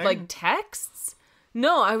Like turning? Like texts?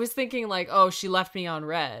 No, I was thinking like, oh, she left me on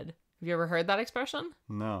red. Have you ever heard that expression?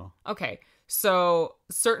 No. Okay, so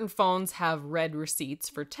certain phones have red receipts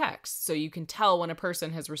for text, so you can tell when a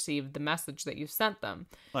person has received the message that you've sent them.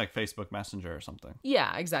 Like Facebook Messenger or something.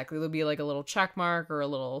 Yeah, exactly. There'll be like a little check mark or a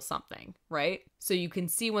little something, right? So you can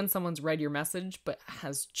see when someone's read your message but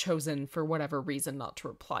has chosen for whatever reason not to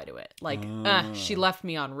reply to it. Like, she left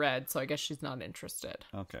me on red, so I guess she's not interested.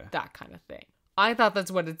 Okay. That kind of thing. I thought that's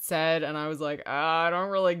what it said, and I was like, I don't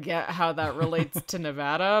really get how that relates to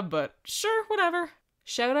Nevada, but sure, whatever.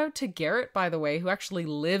 Shout out to Garrett, by the way, who actually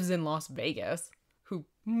lives in Las Vegas, who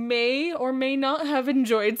may or may not have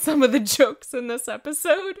enjoyed some of the jokes in this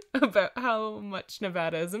episode about how much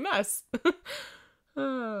Nevada is a mess.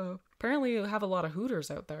 Oh, apparently you have a lot of Hooters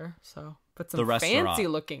out there, so... But some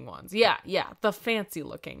fancy-looking ones. Yeah, the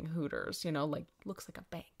fancy-looking Hooters, you know, like, looks like a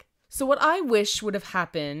bank. So what I wish would have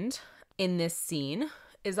happened in this scene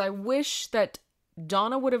is I wish that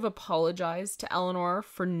Donna would have apologized to Eleanor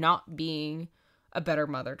for not being a better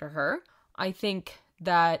mother to her. I think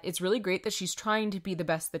that it's really great that she's trying to be the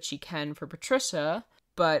best that she can for Patricia,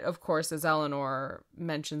 but of course, as Eleanor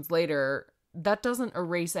mentions later, that doesn't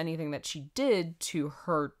erase anything that she did to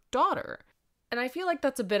her daughter. And I feel like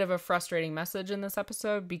that's a bit of a frustrating message in this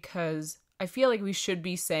episode because I feel like we should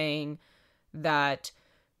be saying that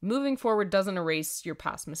moving forward doesn't erase your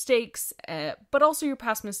past mistakes, but also your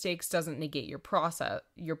past mistakes doesn't negate your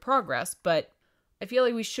progress. But I feel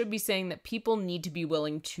like we should be saying that people need to be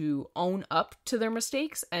willing to own up to their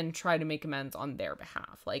mistakes and try to make amends on their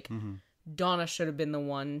behalf. Like, Donna should have been the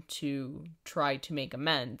one to try to make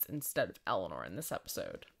amends instead of Eleanor in this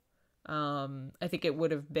episode. I think it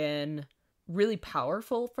would have been really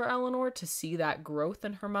powerful for Eleanor to see that growth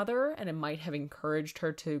in her mother, and it might have encouraged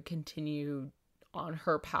her to continue on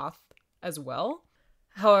her path as well.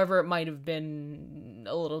 However, it might have been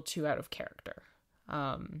a little too out of character.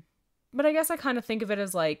 But I guess I kind of think of it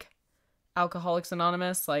as like Alcoholics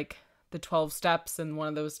Anonymous, like the 12 steps, and one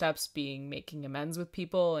of those steps being making amends with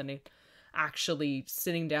people and actually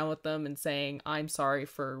sitting down with them and saying, I'm sorry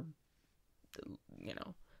for,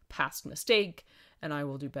 past mistake, and I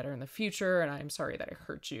will do better in the future, and I'm sorry that I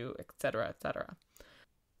hurt you, etc., etc.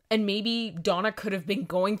 And maybe Donna could have been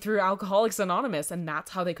going through Alcoholics Anonymous, and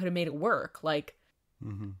that's how they could have made it work. Like,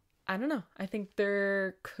 I don't know. I think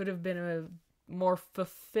there could have been a more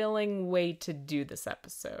fulfilling way to do this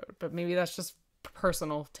episode, but maybe that's just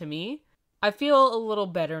personal to me. I feel a little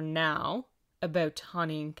better now about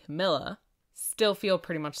Tahani and Kamilah. Still feel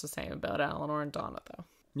pretty much the same about Eleanor and Donna, though.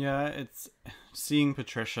 Yeah, it's seeing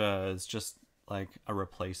Patricia is just like a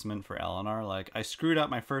replacement for Eleanor. Like, I screwed up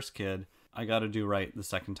my first kid. I got to do right the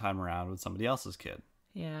second time around with somebody else's kid.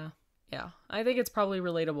 Yeah. I think it's probably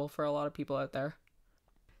relatable for a lot of people out there.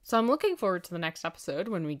 So I'm looking forward to the next episode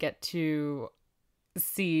when we get to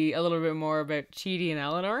see a little bit more about Chidi and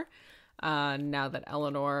Eleanor. Now that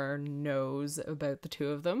Eleanor knows about the two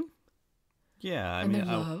of them. Yeah, I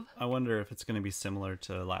mean, I wonder if it's going to be similar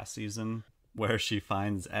to last season, where she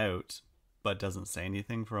finds out but doesn't say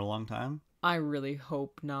anything for a long time. I really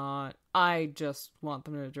hope not. I just want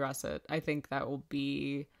them to address it. I think that will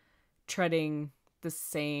be treading the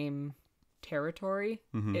same territory.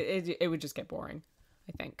 It would just get boring,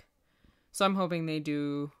 I think. So I'm hoping they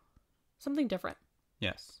do something different.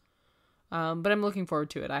 Yes. But I'm looking forward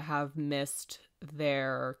to it. I have missed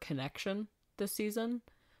their connection this season.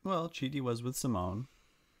 Well, Chidi was with Simone,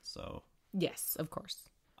 so... Yes, of course.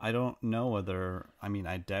 I don't know whether... I mean,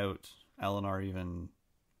 I doubt Eleanor even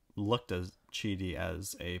looked at Chidi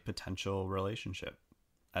as a potential relationship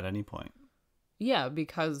at any point. Yeah,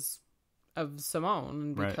 because of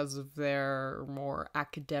Simone, because of their more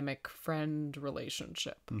academic friend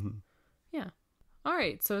relationship. Yeah. All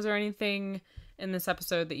right, so is there anything in this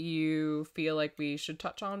episode that you feel like we should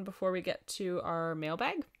touch on before we get to our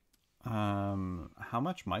mailbag? How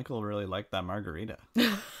much Michael really liked that margarita. Yes,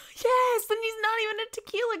 and he's not even a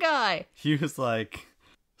tequila guy. He was like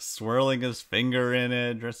swirling his finger in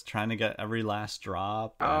it, just trying to get every last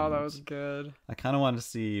drop. Oh, that was good. I kind of want to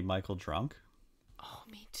see Michael drunk. Oh,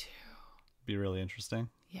 me too. Be really interesting.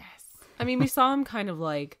 Yes. I mean, we saw him kind of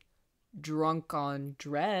like drunk on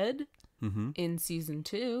Dread in season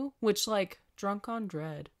 2, which like drunk on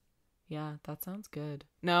Dread. Yeah, that sounds good.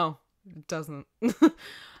 No, it doesn't.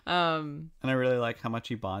 And I really like how much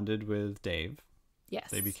he bonded with Dave. Yes.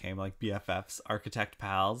 They became like BFFs, architect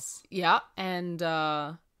pals. Yeah, and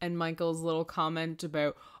Michael's little comment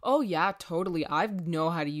about, oh yeah, totally, I know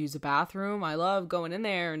how to use a bathroom. I love going in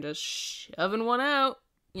there and just shoving one out,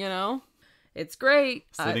 It's great.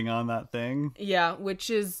 Sitting on that thing. Yeah, which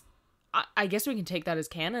is, I guess we can take that as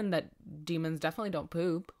canon, that demons definitely don't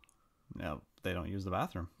poop. No, they don't use the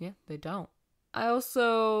bathroom. Yeah, they don't. I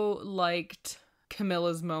also liked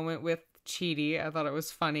Camillah's moment with Chidi. I thought it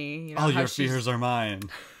was funny. All your fears are mine.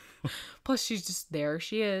 Plus, she's just there.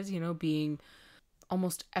 She is, being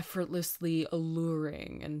almost effortlessly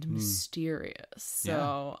alluring and mysterious.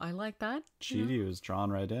 So I like that. Chidi was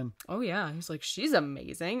drawn right in. Oh, yeah. He's like, she's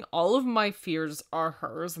amazing. All of my fears are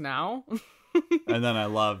hers now. And then I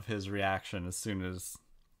love his reaction as soon as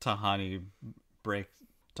Tahani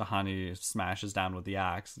smashes down with the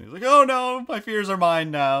axe. And he's like, oh no, my fears are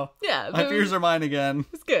mine now. Yeah. My fears are mine again.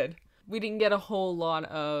 It's good. We didn't get a whole lot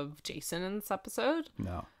of Jason in this episode.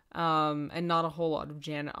 No. And not a whole lot of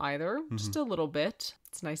Janet either. Just a little bit.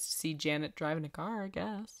 It's nice to see Janet driving a car, I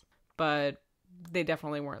guess. But they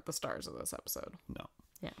definitely weren't the stars of this episode. No.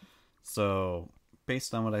 Yeah. So,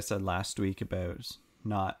 based on what I said last week about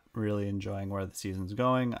not really enjoying where the season's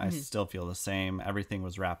going, I still feel the same. Everything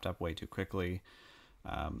was wrapped up way too quickly.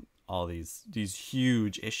 All these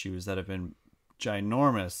huge issues that have been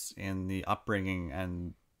ginormous in the upbringing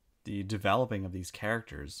and the developing of these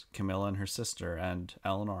characters, Kamilah and her sister, and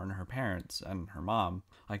Eleanor and her parents and her mom,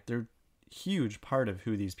 like they're a huge part of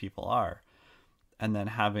who these people are. And then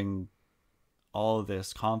having all of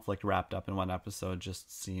this conflict wrapped up in one episode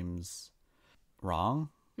just seems wrong.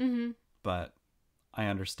 But I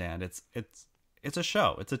understand. it's a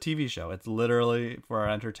show. It's a TV show. It's literally for our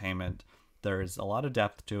entertainment. There's a lot of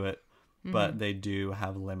depth to it, but they do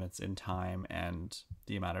have limits in time and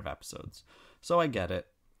the amount of episodes. So I get it.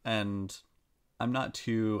 And I'm not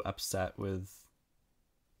too upset with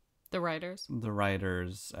the writers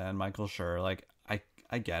and Michael Schur. Like,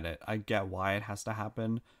 I get it. I get why it has to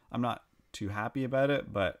happen. I'm not too happy about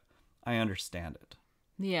it, but I understand it.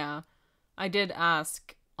 Yeah. I did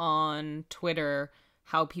ask on Twitter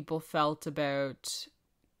how people felt about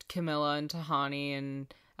Kamilah and Tahani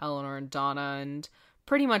and Eleanor and Donna, and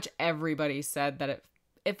pretty much everybody said that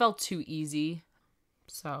it felt too easy.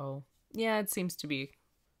 So, yeah, it seems to be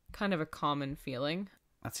kind of a common feeling.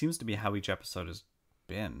 That seems to be how each episode has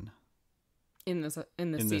been. In this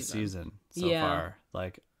season so far.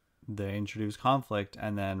 Like, they introduce conflict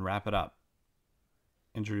and then wrap it up.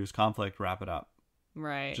 Introduce conflict, wrap it up.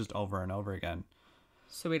 Right. Just over and over again.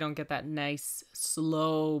 So we don't get that nice,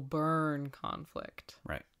 slow burn conflict.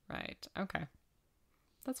 Right. Right. Okay.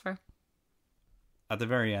 That's fair. At the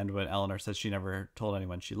very end, when Eleanor says she never told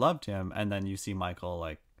anyone she loved him, and then you see Michael,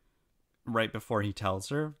 like, right before he tells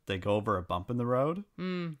her, they go over a bump in the road.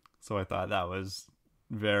 So I thought that was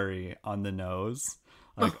very on the nose.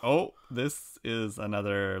 Like, oh, this is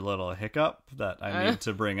another little hiccup that I need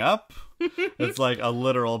to bring up. It's like a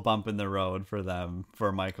literal bump in the road for them,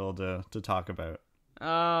 for Michael to talk about.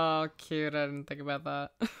 Oh, cute. I didn't think about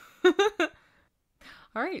that.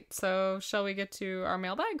 All right. So shall we get to our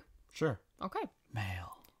mailbag? Sure. Okay.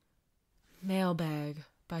 Mailbag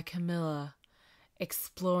by Kamilah,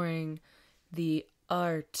 exploring the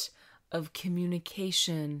art of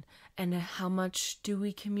communication and how much do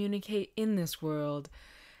we communicate in this world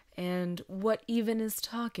and what even is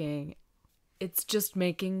talking. It's just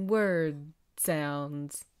making word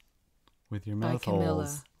sounds. With your By mouth Kamilah,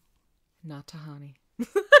 holes. not Tahani.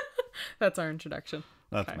 That's our introduction.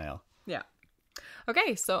 That's Okay. mail. Yeah.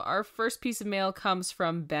 Okay, so our first piece of mail comes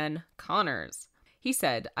from Ben Connors. He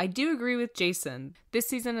said, I do agree with Jason. This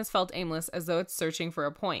season has felt aimless, as though it's searching for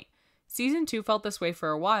a point. Season 2 felt this way for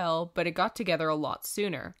a while, but it got together a lot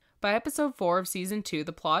sooner. By episode 4 of season 2,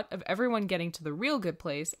 the plot of everyone getting to the real good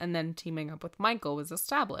place and then teaming up with Michael was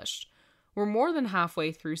established. We're more than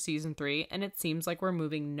halfway through season 3, and it seems like we're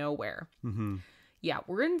moving nowhere. Mm-hmm. Yeah,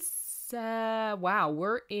 we're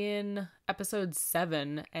in episode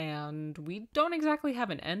 7, and we don't exactly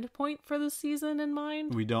have an end point for the season in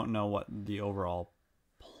mind. We don't know what the overall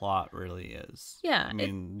plot really is. Yeah. I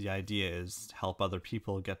mean, the idea is to help other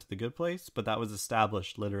people get to the good place, but that was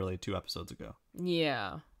established literally 2 episodes ago.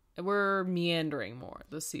 Yeah. We're meandering more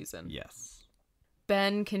this season. Yes.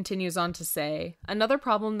 Ben continues on to say, another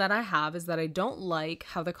problem that I have is that I don't like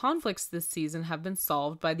how the conflicts this season have been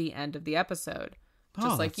solved by the end of the episode.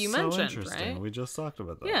 Just like you mentioned, right? We just talked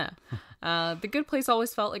about that. Yeah. The Good Place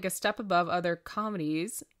always felt like a step above other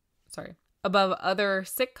above other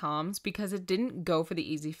sitcoms because it didn't go for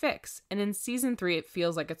the easy fix. And in season 3, it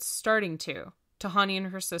feels like it's starting to. Tahani and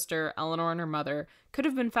her sister, Eleanor and her mother, could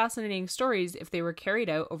have been fascinating stories if they were carried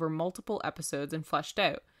out over multiple episodes and fleshed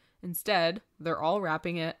out. Instead, they're all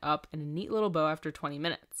wrapping it up in a neat little bow after 20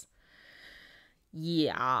 minutes.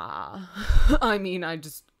 Yeah. I mean,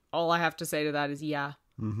 all I have to say to that is yeah.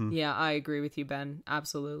 Mm-hmm. Yeah, I agree with you, Ben.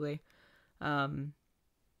 Absolutely. And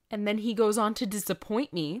then he goes on to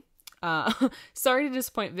disappoint me. Sorry to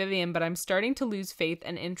disappoint Vivienne, but I'm starting to lose faith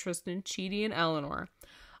and interest in Chidi and Eleanor.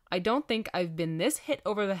 I don't think I've been this hit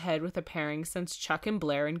over the head with a pairing since Chuck and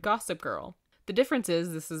Blair and Gossip Girl. The difference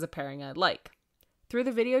is this is a pairing I'd like. Through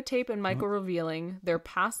the videotape and Michael revealing their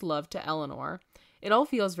past love to Eleanor, it all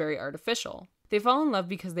feels very artificial. They fall in love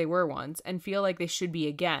because they were once and feel like they should be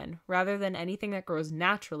again, rather than anything that grows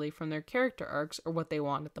naturally from their character arcs or what they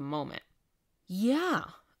want at the moment. Yeah.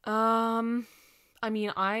 I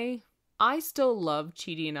mean, I still love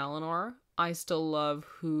Chidi and Eleanor. I still love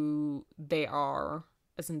who they are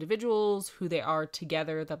as individuals, who they are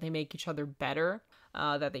together, that they make each other better,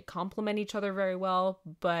 that they complement each other very well,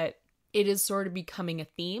 but it is sort of becoming a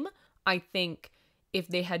theme. I think if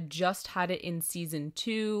they had just had it in season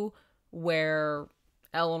 2, where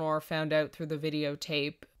Eleanor found out through the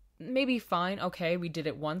videotape, maybe fine, okay, we did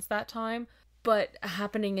it once that time, but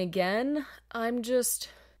happening again, I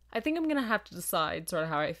think I'm gonna have to decide sort of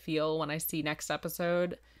how I feel when I see next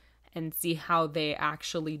episode and see how they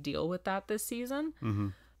actually deal with that this season. Mm-hmm.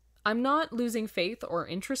 I'm not losing faith or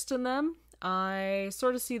interest in them. I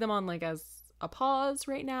sort of see them on like as a pause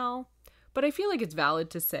right now, but I feel like it's valid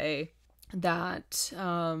to say that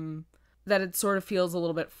that it sort of feels a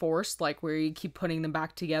little bit forced, like where you keep putting them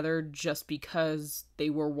back together just because they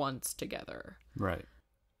were once together. Right.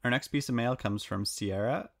 Our next piece of mail comes from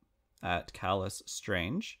Sierra at Callous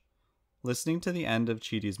Strange. Listening to the end of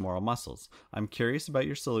Chidi's Moral Muscles, I'm curious about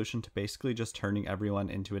your solution to basically just turning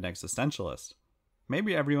everyone into an existentialist.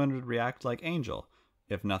 Maybe everyone would react like Angel.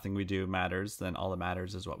 If nothing we do matters, then all that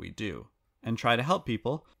matters is what we do. And try to help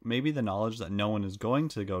people. Maybe the knowledge that no one is going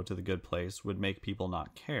to go to the good place would make people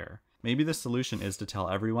not care. Maybe the solution is to tell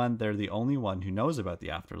everyone they're the only one who knows about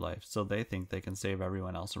the afterlife, so they think they can save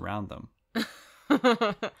everyone else around them.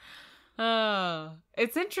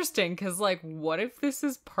 It's interesting because, like, what if this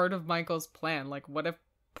is part of Michael's plan? Like, what if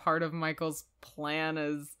part of Michael's plan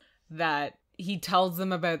is that he tells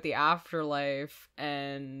them about the afterlife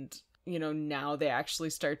and, you know, now they actually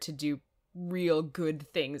start to do real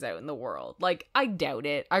good things out in the world? Like, I doubt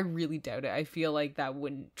it. I really doubt it. I feel like that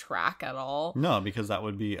wouldn't track at all. No, because that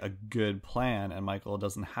would be a good plan, and Michael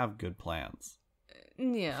doesn't have good plans.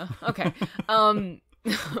 Yeah, okay.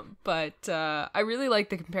 But I really like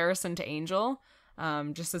the comparison to Angel.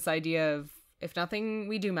 Just this idea of if nothing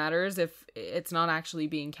we do matters, if it's not actually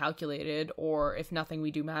being calculated, or if nothing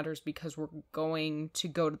we do matters because we're going to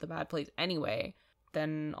go to the bad place anyway,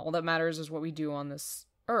 then all that matters is what we do on this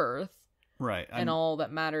earth. Right. And all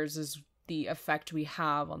that matters is the effect we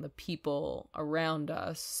have on the people around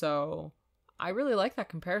us. So I really like that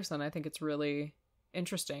comparison. I think it's really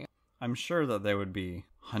interesting. I'm sure that there would be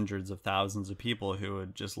hundreds of thousands of people who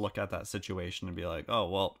would just look at that situation and be like, oh,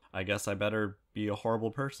 well, I guess I better be a horrible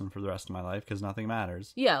person for the rest of my life because nothing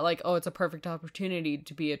matters. Yeah, like, oh, it's a perfect opportunity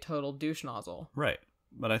to be a total douche nozzle. Right.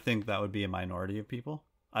 But I think that would be a minority of people.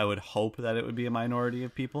 I would hope that it would be a minority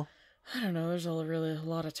of people. I don't know. There's a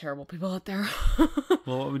lot of terrible people out there.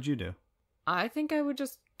 Well, what would you do? I think I would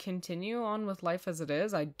just continue on with life as it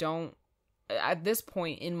is. At this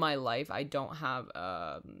point in my life, I don't have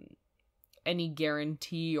any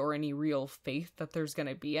guarantee or any real faith that there's going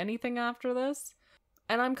to be anything after this.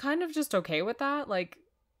 And I'm kind of just okay with that. Like,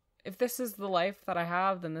 if this is the life that I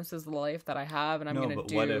have, then this is the life that I have, and I'm going to do... No,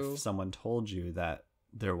 but what if someone told you that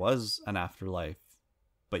there was an afterlife,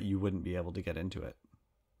 but you wouldn't be able to get into it?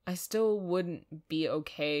 I still wouldn't be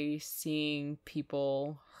okay seeing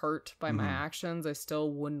people hurt by my actions. I still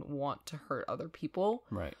wouldn't want to hurt other people.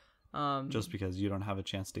 Right. Just because you don't have a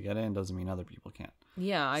chance to get in doesn't mean other people can't.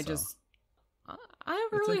 Yeah, I have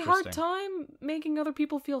a really hard time making other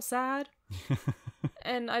people feel sad.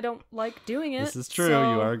 And I don't like doing it. This is true.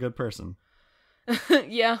 So... You are a good person.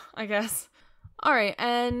 Yeah, I guess. All right,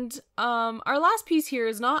 and our last piece here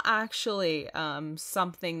is not actually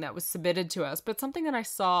something that was submitted to us, but something that I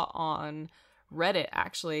saw on Reddit,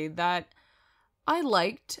 actually, that I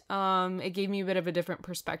liked. It gave me a bit of a different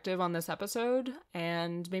perspective on this episode,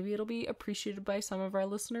 and maybe it'll be appreciated by some of our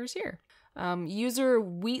listeners here. User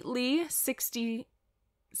Wheatley67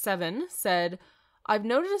 said, I've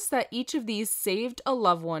noticed that each of these saved a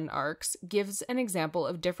loved one arcs gives an example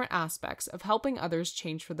of different aspects of helping others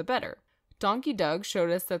change for the better. Donkey Doug showed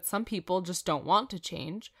us that some people just don't want to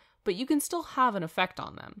change, but you can still have an effect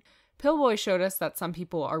on them. Pillboy showed us that some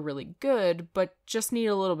people are really good, but just need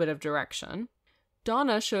a little bit of direction.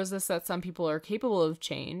 Donna shows us that some people are capable of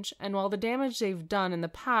change, and while the damage they've done in the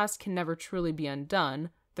past can never truly be undone,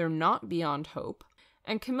 they're not beyond hope.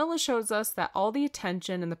 And Kamilah shows us that all the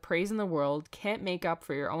attention and the praise in the world can't make up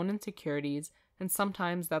for your own insecurities, and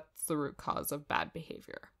sometimes that's the root cause of bad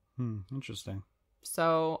behavior. Interesting.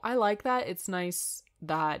 So I like that. It's nice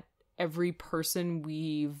that every person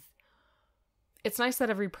that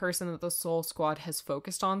the Soul Squad has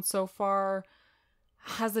focused on so far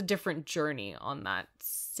has a different journey on that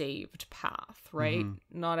saved path, right?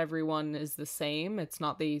 Not everyone is the same. It's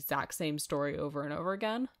not the exact same story over and over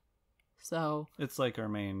again. So it's like our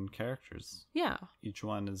main characters. Yeah. Each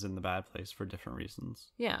one is in the bad place for different reasons.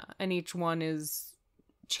 Yeah. And each one is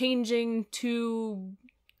changing to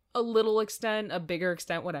a little extent, a bigger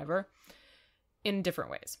extent, whatever, in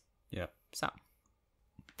different ways. Yeah. So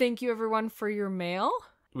thank you everyone for your mail.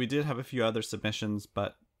 We did have a few other submissions,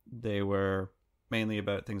 but they were mainly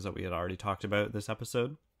about things that we had already talked about this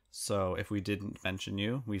episode. So if we didn't mention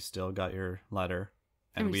you, we still got your letter,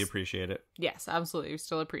 and we appreciate it. Yes, absolutely. We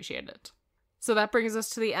still appreciate it. So that brings us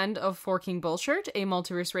to the end of Forkin Bullshirt, a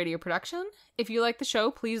Multiverse Radio production. If you like the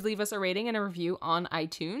show, please leave us a rating and a review on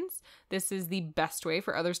iTunes. This is the best way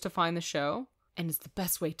for others to find the show, and it's the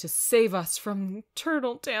best way to save us from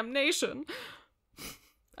eternal damnation.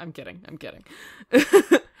 I'm kidding.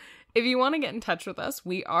 If you want to get in touch with us,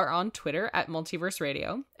 we are on Twitter at Multiverse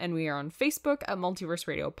Radio, and we are on Facebook at Multiverse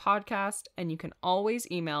Radio Podcast, and you can always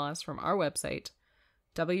email us from our website,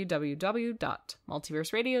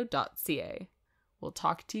 www.multiverseradio.ca. We'll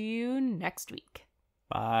talk to you next week.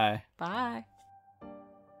 Bye. Bye.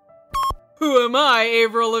 Who am I,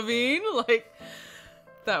 Avril Lavigne?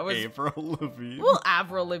 That was Avril Lavigne. well,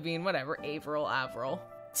 Avril Lavigne, whatever. Avril.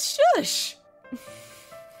 Shush.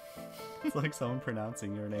 It's like someone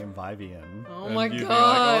pronouncing your name Vivienne. Oh and my you'd be God.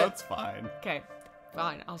 Like, oh, that's fine. Okay,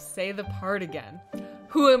 fine. I'll say the part again.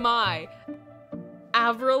 Who am I?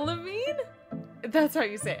 Avril Lavigne? That's how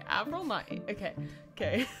you say it. Avril, not. Okay.